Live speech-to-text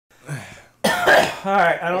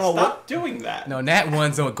Alright, I don't know Stop doing that. No, Nat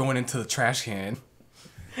 1's going into the trash can.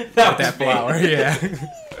 That Flour, yeah.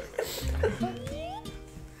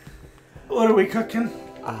 What are we cooking?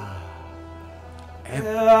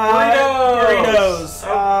 Burritos.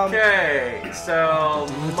 Burritos. Okay, so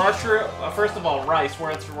mushroom. First of all, rice.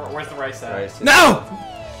 Where's the rice at? Rice. No!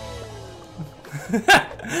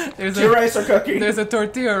 There's Two rice are cooking. There's a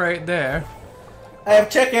tortilla right there. I have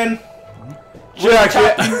chicken.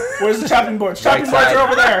 Where's the chopping boards? Chopping boards are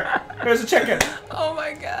over there. There's a chicken. Oh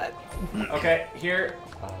my god. Okay, here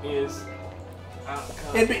is. Oh,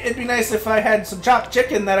 God. It'd be nice if I had some chopped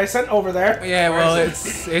chicken that I sent over there. Yeah, well,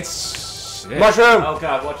 is it's shit. Mushroom! Oh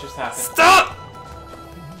God, what just happened? Stop!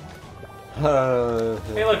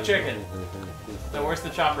 Hey, look, chicken. So where's the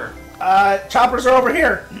chopper? Choppers are over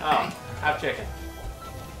here. Oh, have chicken.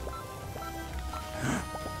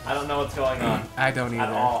 I don't know what's going on I don't either. at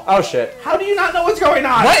all. Oh shit. How do you not know what's going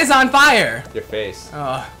on? What is on fire? Your face.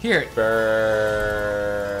 Oh, here.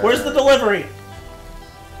 Burr. Where's the delivery?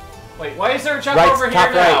 Wait, why is there a chopper Right, over here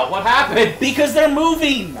top now? right. What happened? Because they're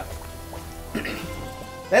moving.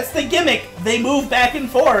 That's the gimmick. They move back and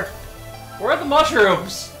forth. Where are the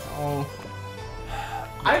mushrooms? Oh,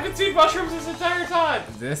 I haven't seen mushrooms this entire time.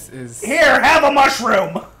 this is... Here, have a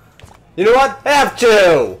mushroom. You know what? Have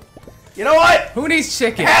two! You know what? Who needs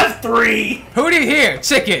chicken? Have three. Who need here?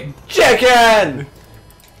 Chicken. Chicken!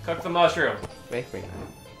 Cook the mushroom, Make me.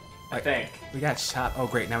 I think. We got chop. Oh,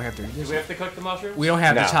 great. Now we have to... Do we have to cook the mushrooms? We don't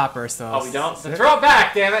have the No. chopper, so... Oh, we don't? Then throw it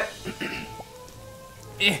back, damn it!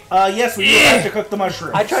 Yes, we do have to cook the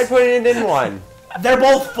mushrooms. I tried putting it in one. They're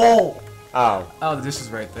both full. Oh. Oh, the dish is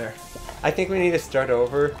right there. I think we need to start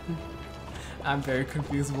over. I'm very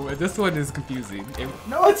confused. This one is confusing.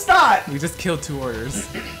 No, it's not. We just killed 2 orders.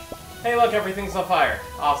 Hey, look, everything's on fire.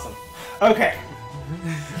 Awesome. Okay.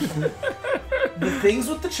 The things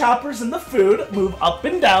with the choppers and the food move up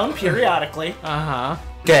and down periodically. Uh-huh.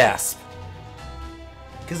 Gasp.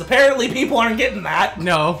 Because apparently people aren't getting that.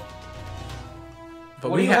 No.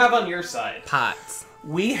 But What do we you have on your side? pots.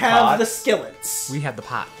 We have the Pots? skillets. We have the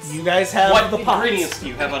pots. You guys have What the pots. ingredients do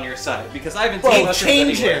you have on your side? Because I haven't seen Well, it mushrooms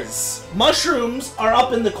anywhere. changes. Mushrooms are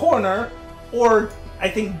up in the corner, or I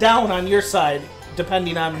think down on your side,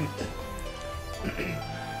 depending on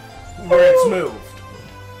where it's moved.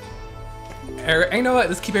 You know what?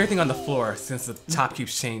 Let's keep everything on the floor since the top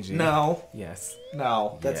keeps changing. No, Yes.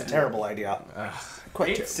 no, that's a terrible idea.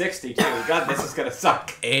 Quite true. 862. God, this is gonna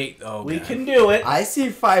suck. 8. Oh, We God. can do it. I see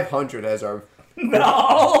 500 as our...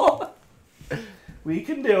 No, we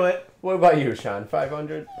can do it. What about you, Sean?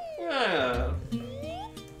 500? I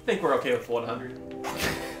think we're okay with 100.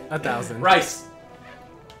 1,000. Rice.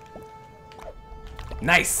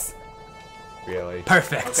 Nice. Really?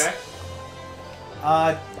 Perfect.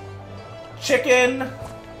 Okay. Chicken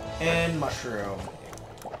and mushroom,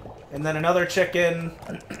 and then another chicken.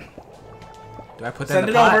 Do I put that Send in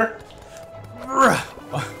it the over.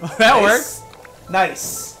 pot? That works.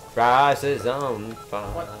 Nice. Rice is on fire.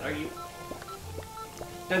 What are you?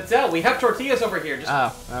 Denzel, we have tortillas over here. Just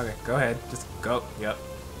Oh, okay. Go ahead. Just go. Yep.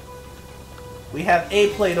 We have a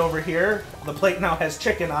plate over here. The plate now has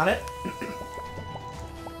chicken on it.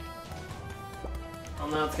 Oh,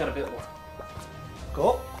 now it's got a bit more.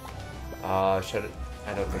 Cool. Should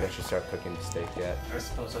I don't think I should start cooking the steak yet. I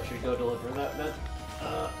suppose I should go deliver that then.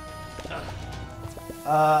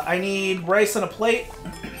 I need rice on a plate.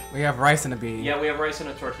 We have rice and a bean. Yeah, we have rice and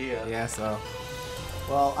a tortilla. Yeah, so.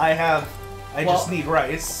 Well, I just need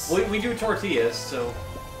rice. We do tortillas, so...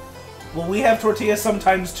 Well, we have tortillas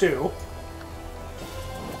sometimes too.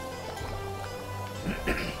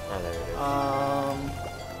 Oh, there it is.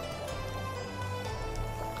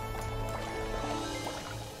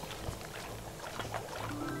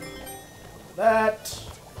 That.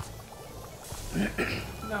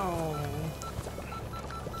 No.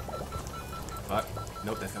 Fuck.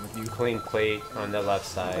 Nope, that's not with you. Clean plate on the left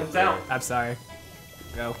side. It's out. I'm sorry.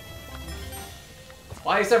 Go.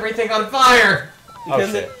 Why is everything on fire?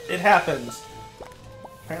 Because shit. it happens.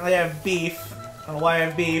 Apparently I have beef. I don't know why I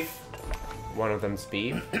have beef. One of them's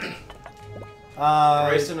beef.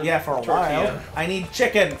 Rice and a Yeah, for a tortilla. while. I need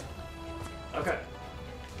chicken. Okay.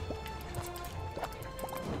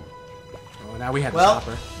 Oh, now we have Well-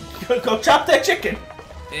 the chopper. Go chop that chicken.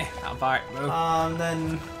 I'm fine. Move.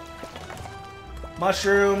 Then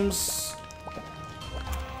mushrooms.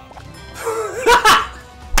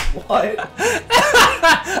 What?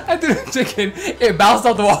 I threw the chicken. It bounced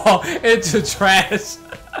off the wall into trash.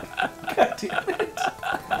 God damn it.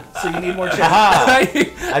 So you need more chicken. Aha!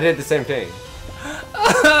 I did the same thing.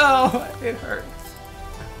 Oh, it hurts.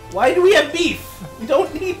 Why do we have beef? We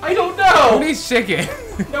don't need. I don't Who know. needs chicken?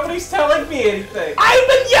 Nobody's telling me anything. I've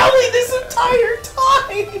been yelling this entire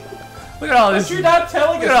time. Look at all But this. you're not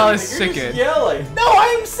telling us Look at all anything. this You're chicken. just yelling. No,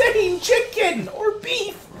 I'm saying chicken or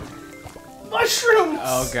beef. Mushrooms.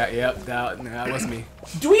 Oh god, yep, that was me.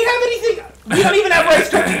 Do we have anything? We don't even have rice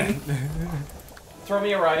cooking. Throw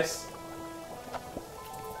me a rice.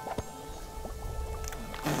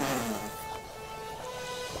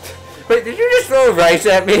 Wait, did you just throw rice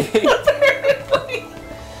at me? Apparently.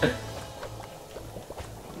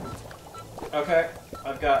 Okay,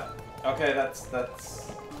 I've got. Okay, that's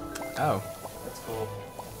Oh. cool.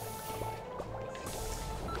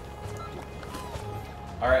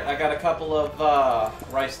 All right, I got a couple of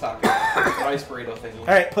rice tacos, rice burrito thingy. All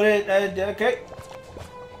right, put it. Okay.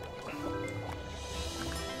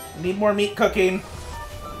 Need more meat cooking.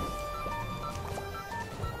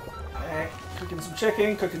 Alright, cooking some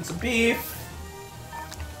chicken, cooking some beef.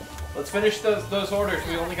 Let's finish those orders.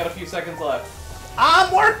 We only got a few seconds left.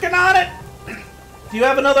 I'm working on it! Do you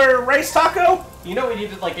have another rice taco? You know we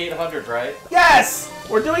needed like 800, right? Yes!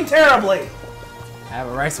 We're doing terribly. I have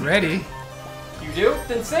a rice ready. You do?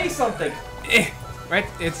 Then say something. Right?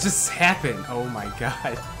 It's just happened. Oh my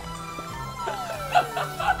god.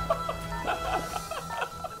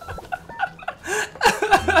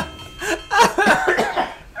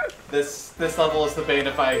 This level is the bane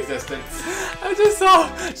of my existence. I just saw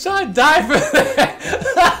Sean die for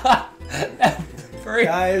that.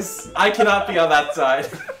 Guys. I cannot be on that side.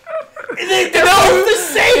 They're both the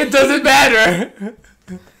same! It doesn't matter.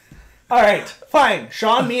 Alright, fine.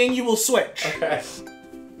 Sean, me and you will switch. Okay.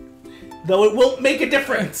 Though it won't make a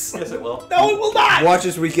difference. Yes, it will. No, it will not! Watch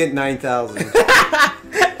us, we get 9,000.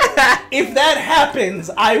 If that happens,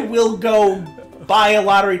 I will go buy a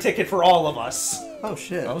lottery ticket for all of us. Oh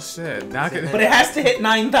shit. Oh shit. Not gonna... But it has to hit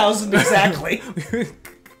 9,000 exactly.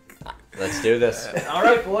 Let's do this. All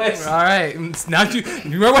right, boys. Alright. Now you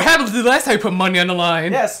remember what happened the last time you put money on the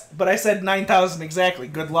line? Yes, but I said 9,000 exactly.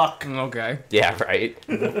 Good luck. Okay. Yeah, right.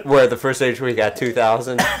 Where the first stage we got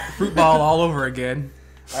 2,000. Fruit ball all over again.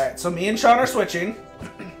 Alright, so me and Sean are switching.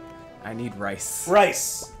 I need rice.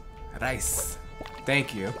 Rice. Rice.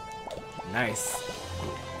 Thank you. Nice.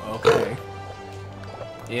 Okay.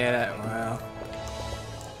 Yeah, well.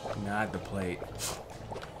 Not the plate.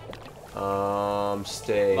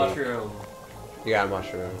 Steak. Mushroom. You got a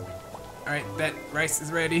mushroom. Alright, that rice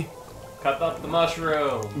is ready. Cut up the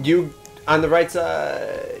mushroom. You on the right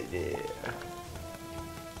side. Yeah.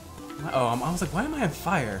 Oh, I was like, why am I on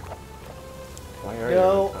fire? Why are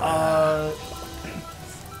Go, you?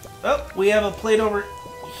 Oh, we have a plate over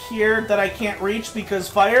here that I can't reach because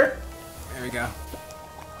fire. There we go.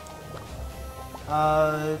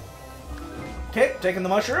 Okay, taking the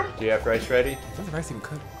mushroom. Do you have rice ready? Is the rice even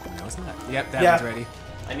cooked? No, it's not. Yep, that Yeah. one's ready.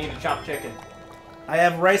 I need a chopped chicken. I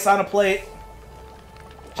have rice on a plate.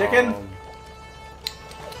 Chicken.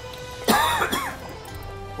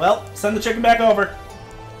 Well, send the chicken back over.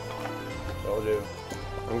 Will do.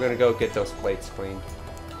 I'm gonna go get those plates cleaned.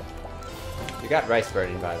 You got rice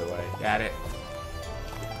ready, by the way. Got it.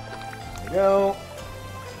 There we go.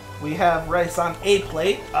 We have rice on a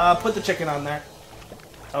plate. Put the chicken on there.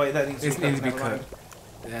 Oh wait, that needs to be It cooked. needs to be Never mind.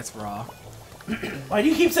 cooked. That's raw. Why do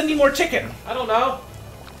you keep sending more chicken? I don't know.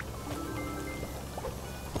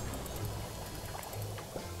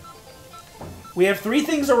 We have 3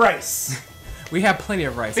 things of rice. We have plenty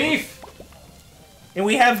of rice. Beef. And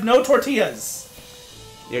we have no tortillas.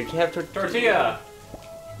 You have Tortilla.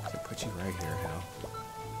 To put you right here, Hal.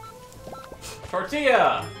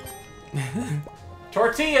 Tortilla.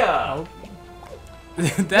 Tortilla. Oh.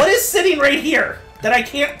 What is sitting right here that I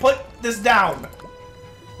can't put this down?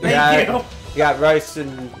 Thank you. You got rice and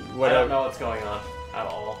I whatever. don't know what's going on at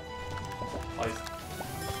all. Like,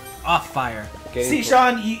 Off fire. See,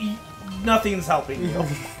 Sean, nothing's helping you.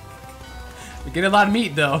 We get a lot of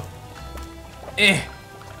meat though. Eh.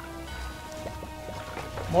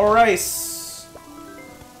 More rice.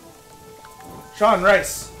 Sean,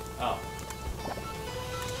 rice. oh.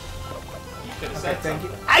 You should have Okay, said thank you.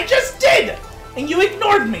 something. I just did! And you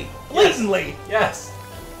ignored me, blatantly. Yes.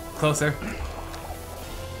 Closer.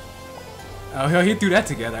 Oh, he threw that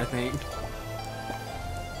together, I think.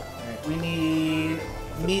 Alright, we need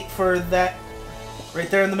meat for that right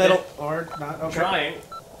there in the middle. Or not, okay. Trying.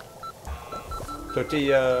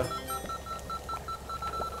 Tortilla.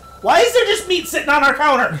 Why is there just meat sitting on our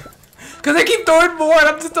counter? Cause I keep throwing more and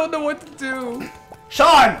I just don't know what to do.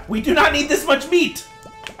 Sean, we do not need this much meat.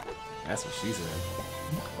 That's what she said.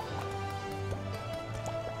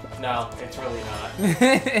 No, it's really not.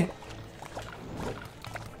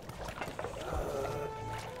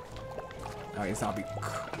 Alright, zombie.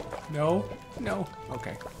 No, no.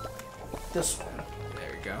 Okay, This one.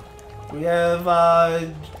 there we go. We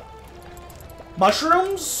have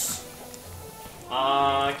mushrooms.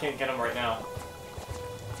 I can't get them right now.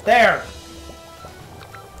 There.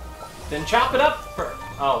 Then chop it up for.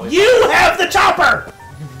 Oh, it's You have the chopper.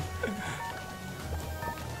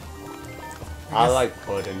 I like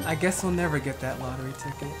pudding. I guess we'll never get that lottery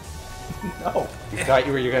ticket. No. You thought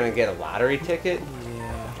you were gonna get a lottery ticket?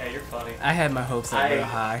 Yeah. Yeah, you're funny. I had my hopes up real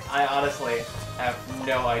high. I honestly have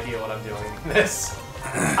no idea what I'm doing in this.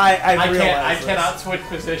 I I realize cannot switch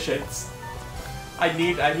positions. I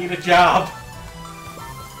need a job.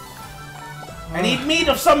 I need meat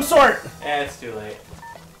of some sort. Eh, it's too late.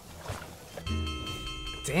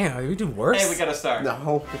 Damn, did we do worse? Hey, we gotta start.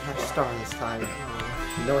 No, we have to start this time.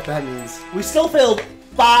 You know what that means? We still filled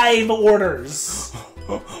 5 orders.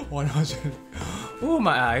 100. Ooh,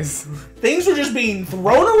 my eyes. Things were just being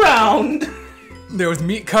thrown around. There was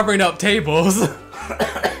meat covering up tables.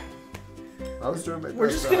 I was doing my best. We're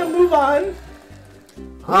just gonna move on.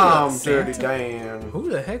 Dirty Dan. Who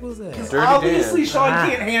the heck was that? Dirty Obviously, Dan. Sean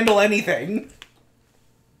can't handle anything.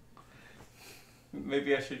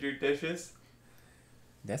 Maybe I should do dishes.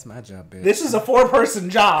 That's my job, bitch. This is a 4-person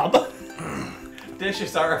job.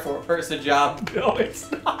 Dishes are a 4-person job. No,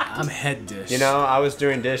 it's not. I'm head dish. You know, I was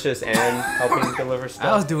doing dishes and helping deliver stuff.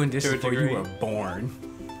 I was doing to dishes a before you degree. were born.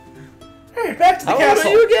 Hey, back to the How old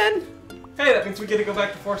castle. are you again? Hey, that means we get to go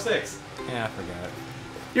back to 4-6. Yeah, I forgot.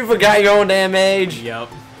 You forgot your own damn age,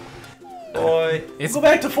 Yup. boy. It's Go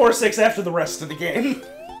back to 4-6 after the rest of the game.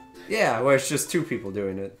 Yeah, well, it's just 2 people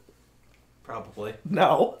doing it. Probably.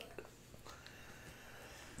 No.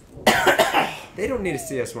 They don't need to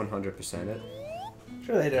see us 100% it.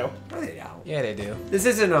 Sure they do. No, they don't. yeah, they do. This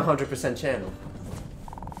isn't a 100% channel.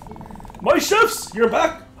 My chefs, you're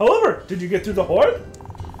back. However, did you get through the horde?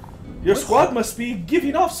 Your squad must be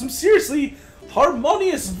giving off some seriously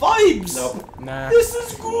harmonious vibes. Nope. Nah. This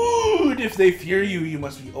is good. If they fear you, you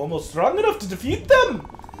must be almost strong enough to defeat them.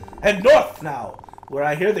 Head north now, where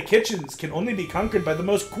I hear the kitchens can only be conquered by the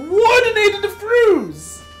most coordinated of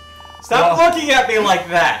crews. Stop looking at me like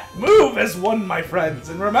that. Move as one, my friends,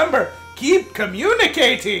 and remember, keep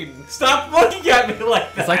communicating. Stop looking at me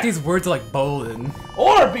like that. It's like these words are like bolden.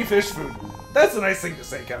 Or be fish food. That's a nice thing to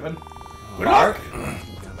say, Kevin. Good luck.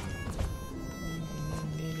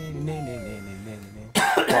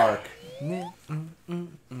 Bark.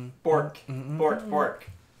 Bork. Bork. Bork.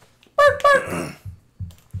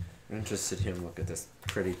 And just sit here and look at this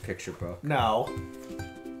pretty picture book. No.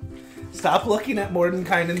 Stop looking at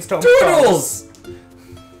Mordenkainen's tome. Doodles! Oh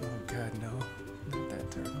god, no. Not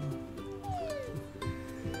that turtle.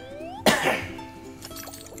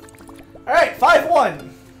 Alright, 5-1.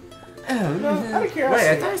 No, out of curiosity. Wait,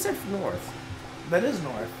 I thought I said north. That is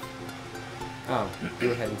north. Oh, you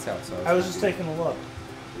were heading south, so I was just taking a look.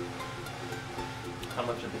 How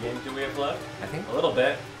much of the game do we have left? I think. A little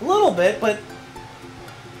bit. A little bit, but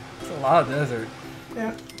It's a lot of desert.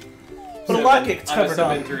 yeah. But a lot gets I'm covered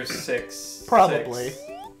assuming up. through 6. Probably.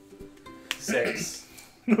 6.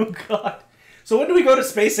 Oh god. So when do we go to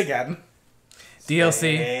space again?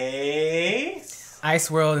 DLC. Space?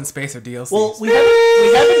 Ice World and Space are DLC. Well, we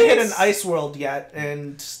haven't hit an ice world yet,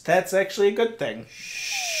 and that's actually a good thing.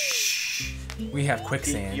 we have Keep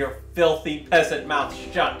quicksand. your filthy peasant mouth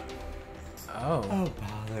shut. Oh. Oh,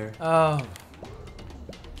 bother. Oh.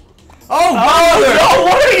 Oh no!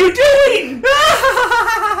 What are you doing?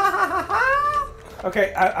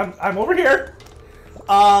 Okay, I'm over here.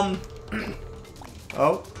 Oh.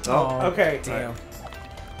 Okay. Damn.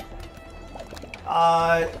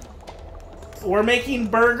 We're making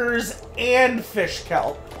burgers and fish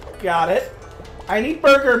kelp. Got it. I need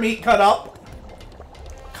burger meat cut up.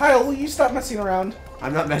 Kyle, will you stop messing around?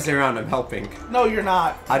 I'm not messing around, I'm helping. No, you're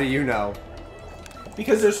not. How do you know?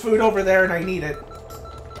 Because there's food over there and I need it.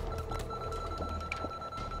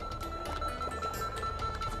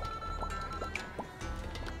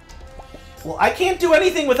 Well, I can't do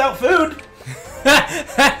anything without food.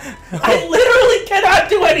 I literally cannot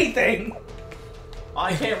do anything.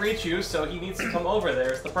 I can't reach you, so he needs to come over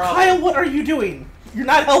there. Is the problem? Kyle, what are you doing? You're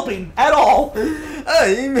not helping at all.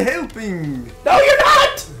 I'm helping! No, you're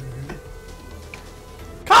not!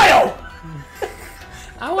 Kyle!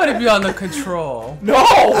 I want to be on the control. No!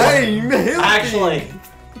 I'm helping!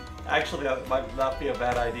 Actually, that might not be a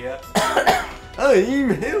bad idea. I'm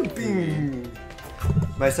helping!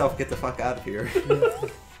 Myself, get the fuck out of here.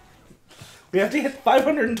 We have to hit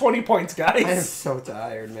 520 points, I am guys. so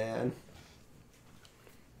tired, man.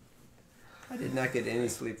 I did not get any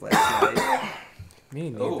sleep last night. Me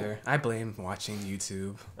neither. I blame watching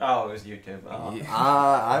YouTube. Oh, it was YouTube. Oh. Yeah.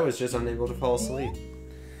 I was just unable to fall asleep.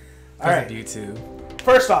 All right. YouTube.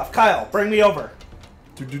 First off, Kyle, bring me over.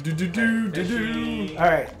 Fishy. All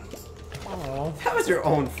right. Oh. That was your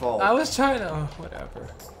own fault. I was trying to. Oh, whatever.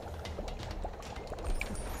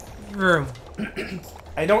 Room.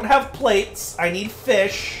 I don't have plates. I need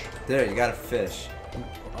fish, There, you got a fish.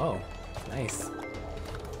 Oh, nice.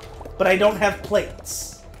 but I don't have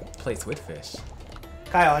plates. Plates with fish.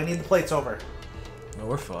 Kyle, I need the plates over. Well,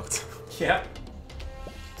 we're fucked. Yep.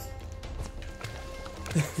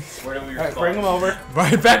 Where do we All right, bring them over.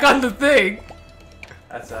 Right back on the thing.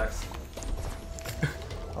 That sucks.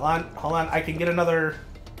 Hold on. I can get another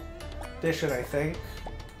dish in, I think.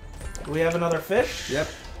 Do we have another fish? Yep.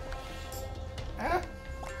 Ah.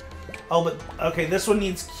 Oh, but okay. This one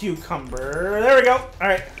needs cucumber. There we go. All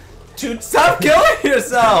right. Stop killing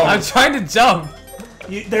yourself! I'm trying to jump.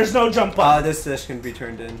 There's no jump button. This dish can be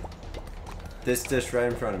turned in. This dish right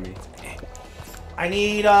in front of me. I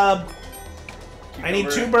need Cucumber.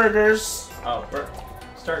 2 burgers. Oh,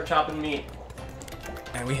 start chopping meat.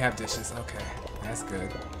 And we have dishes. Okay, that's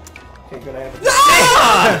good. Okay, good. I have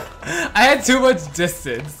a I had too much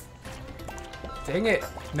distance. Dang it.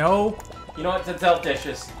 No. You know what? Denzel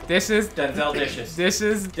dishes. Dishes. Denzel dishes.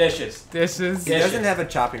 Dishes. Dishes. Dishes. He doesn't have a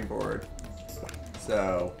chopping board.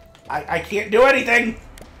 So... I can't do anything.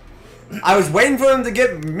 I was waiting for him to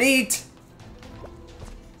get meat!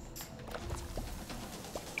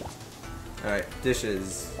 Alright,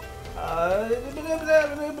 dishes.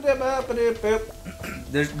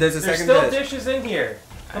 There's a There's second still dish. dishes in here.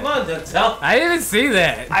 Come on, Denzel. I didn't even see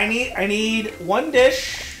that. I need 1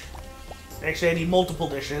 dish. Actually, I need multiple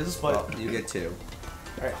dishes, but Well, you get 2.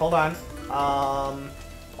 all right, hold on.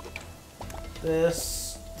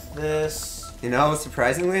 This. You know,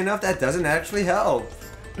 surprisingly enough, that doesn't actually help.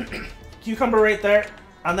 Cucumber right there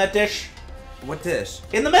on that dish. What dish?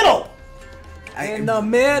 In the middle. In the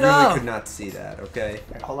middle. I really could not see that, okay?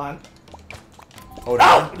 All right, hold on. Hold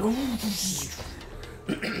on. Oh!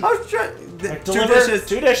 I was trying... Right, Two deliver dishes.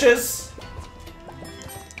 2 dishes.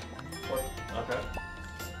 What? Okay.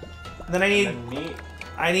 Then And meat.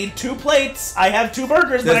 I need 2 plates. I have 2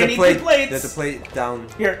 burgers, but I need 2 plates. There's a plate down.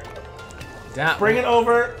 Here, Down. bring it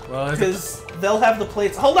over, Well, it's- because they'll have the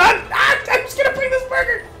plates. Hold on! Ah, I'm just gonna bring this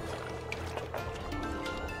burger!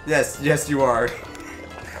 Yes, you are.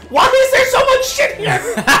 Why is there so much shit here?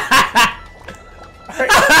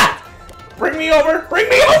 Alright. Bring me over! Bring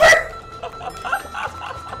me over!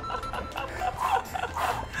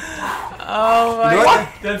 Oh my You know god.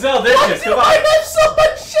 what? Denzel Why dishes. do Come I on. have so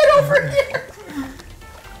much shit over here?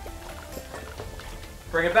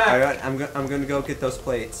 Bring it back. Alright, I'm gonna go get those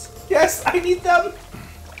plates. Yes, I need them.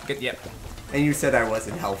 Good, yep. And you said I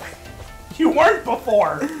wasn't helping. You weren't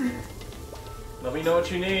before. Let me know what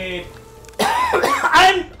you need.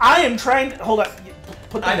 I am trying to hold on.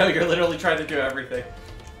 Put I know you're literally trying to do everything.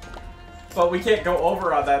 But we can't go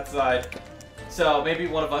over on that side. So maybe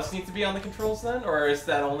one of us needs to be on the controls then? Or is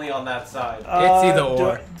that only on that side? It's either do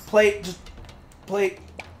or. it. Plate, just plate.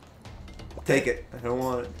 Take it. I don't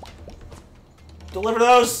want it. Deliver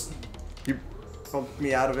those. You bumped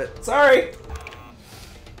me out of it. Sorry.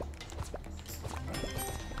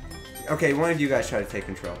 Okay, one of you guys try to take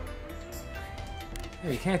control.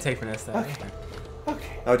 Hey, you can't take from this side. Okay.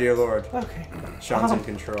 Okay. Oh dear lord. Okay. Sean's in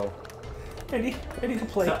control. I need a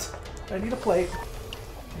plate. I need a plate.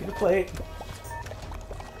 I need a plate.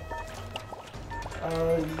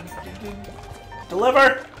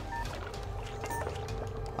 Deliver.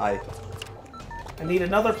 Hi. I need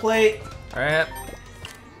another plate. Alright.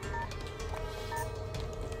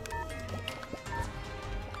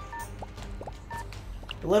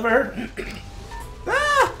 Deliver.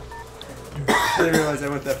 Ah! I didn't realize I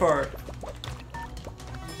went that far.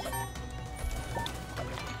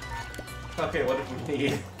 Okay, what do we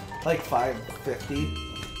need? Like 550.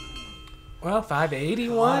 Well,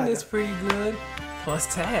 581 God. is pretty good.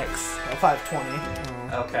 Plus tax.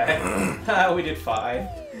 520. Okay. We did fine.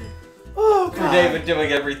 Oh For god. David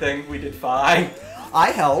doing everything, we did fine.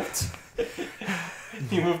 I helped.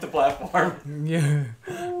 You moved the platform. Yeah.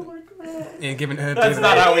 Oh my god. And giving her. That's giving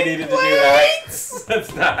not her- how we needed to do that.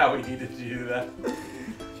 That's not how we needed to do that.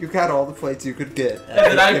 You got all the plates you could get. And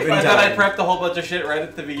then I Given time. prepped a whole bunch of shit right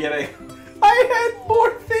at the beginning. I had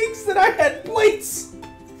more things than I had plates.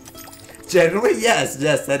 Generally, yes,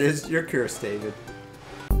 that is your curse, David.